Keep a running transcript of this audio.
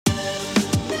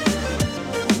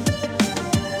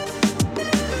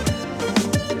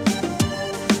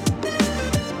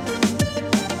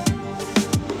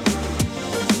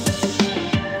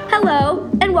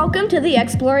welcome to the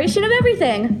exploration of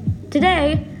everything.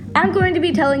 Today, I'm going to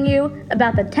be telling you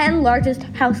about the 10 largest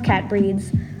house cat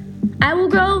breeds. I will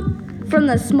go from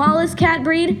the smallest cat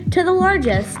breed to the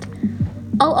largest.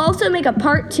 I'll also make a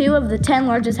part 2 of the 10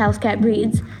 largest house cat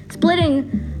breeds,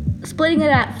 splitting it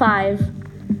at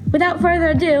 5. Without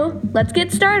further ado, let's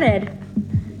get started.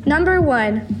 Number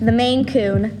 1, the Maine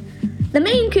Coon. The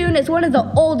Maine Coon is one of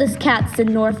the oldest cats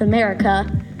in North America.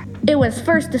 It was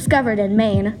first discovered in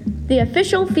Maine, the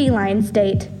official feline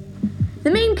state. The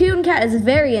Maine Coon cat is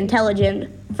very intelligent,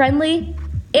 friendly,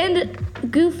 and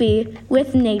goofy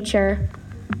with nature.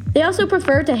 They also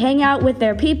prefer to hang out with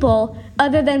their people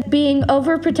other than being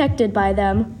overprotected by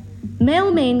them.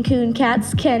 Male Maine Coon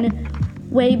cats can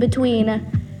weigh between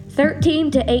 13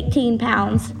 to 18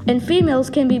 pounds, and females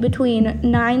can be between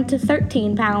 9 to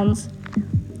 13 pounds.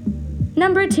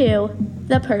 Number 2,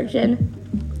 the Persian.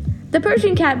 The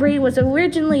Persian cat breed was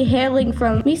originally hailing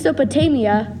from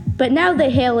Mesopotamia, but now they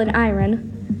hail in Iran.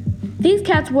 These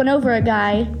cats won over a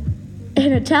guy,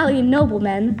 an Italian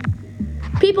nobleman.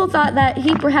 People thought that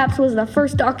he perhaps was the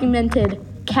first documented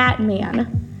cat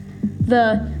man.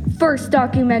 The first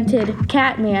documented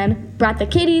cat man brought the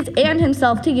kitties and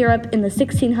himself to Europe in the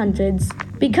 1600s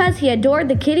because he adored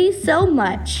the kitties so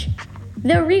much.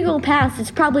 Their regal past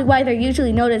is probably why they're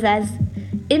usually noticed as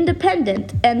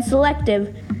independent and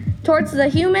selective towards the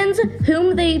humans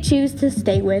whom they choose to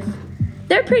stay with.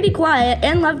 They're pretty quiet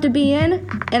and love to be in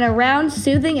and around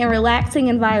soothing and relaxing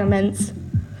environments.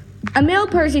 A male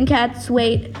Persian cat's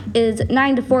weight is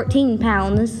 9 to 14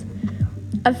 pounds.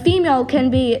 A female can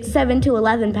be 7 to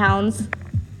 11 pounds.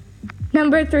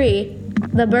 Number 3,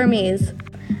 the Burmese.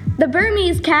 The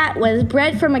Burmese cat was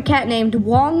bred from a cat named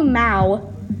Wong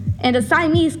Mao and a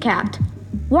Siamese cat.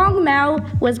 Wong Mao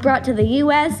was brought to the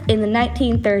U.S. in the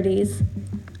 1930s.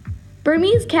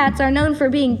 Burmese cats are known for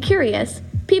being curious,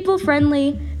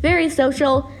 people-friendly, very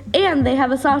social, and they have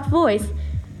a soft voice,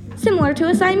 similar to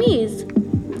a Siamese.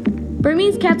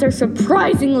 Burmese cats are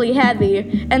surprisingly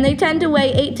heavy, and they tend to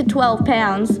weigh 8 to 12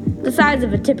 pounds, the size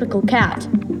of a typical cat.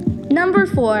 Number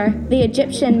 4, the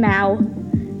Egyptian Mau.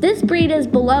 This breed is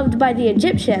beloved by the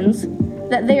Egyptians,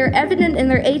 that they are evident in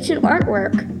their ancient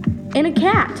artwork. In a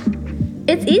cat.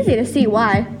 It's easy to see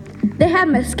why. They have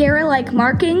mascara-like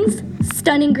markings,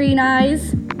 stunning green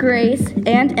eyes, grace,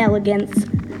 and elegance.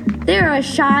 They are a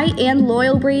shy and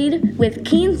loyal breed with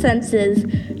keen senses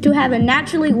to have a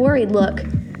naturally worried look,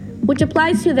 which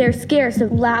applies to their scarce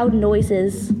of loud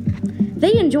noises.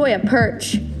 They enjoy a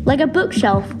perch, like a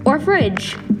bookshelf or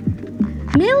fridge.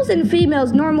 Males and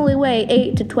females normally weigh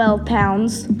 8 to 12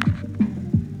 pounds.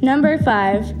 Number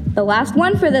 5, the last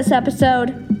one for this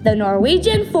episode, the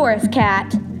Norwegian forest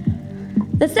cat.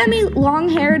 The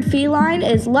semi-long-haired feline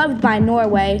is loved by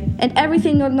Norway, and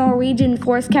everything the Norwegian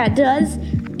forest cat does,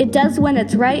 it does when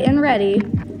it's right and ready.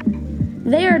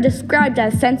 They are described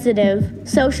as sensitive,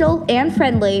 social, and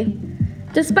friendly.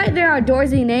 Despite their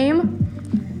outdoorsy name,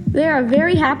 they are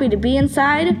very happy to be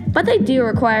inside, but they do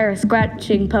require a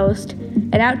scratching post,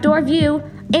 an outdoor view,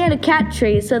 and a cat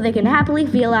tree so they can happily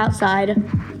feel outside.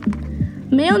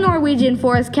 Male Norwegian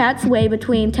forest cats weigh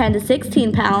between 10 to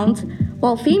 16 pounds,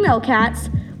 while female cats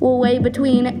will weigh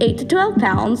between 8 to 12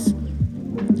 pounds.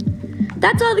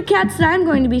 That's all the cats that I'm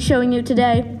going to be showing you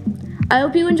today. I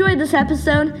hope you enjoyed this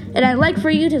episode, and I'd like for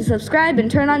you to subscribe and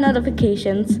turn on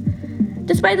notifications.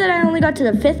 Despite that I only got to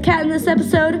the 5th cat in this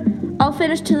episode, I'll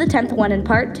finish to the 10th one in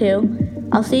part 2.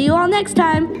 I'll see you all next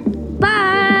time.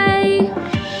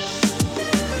 Bye!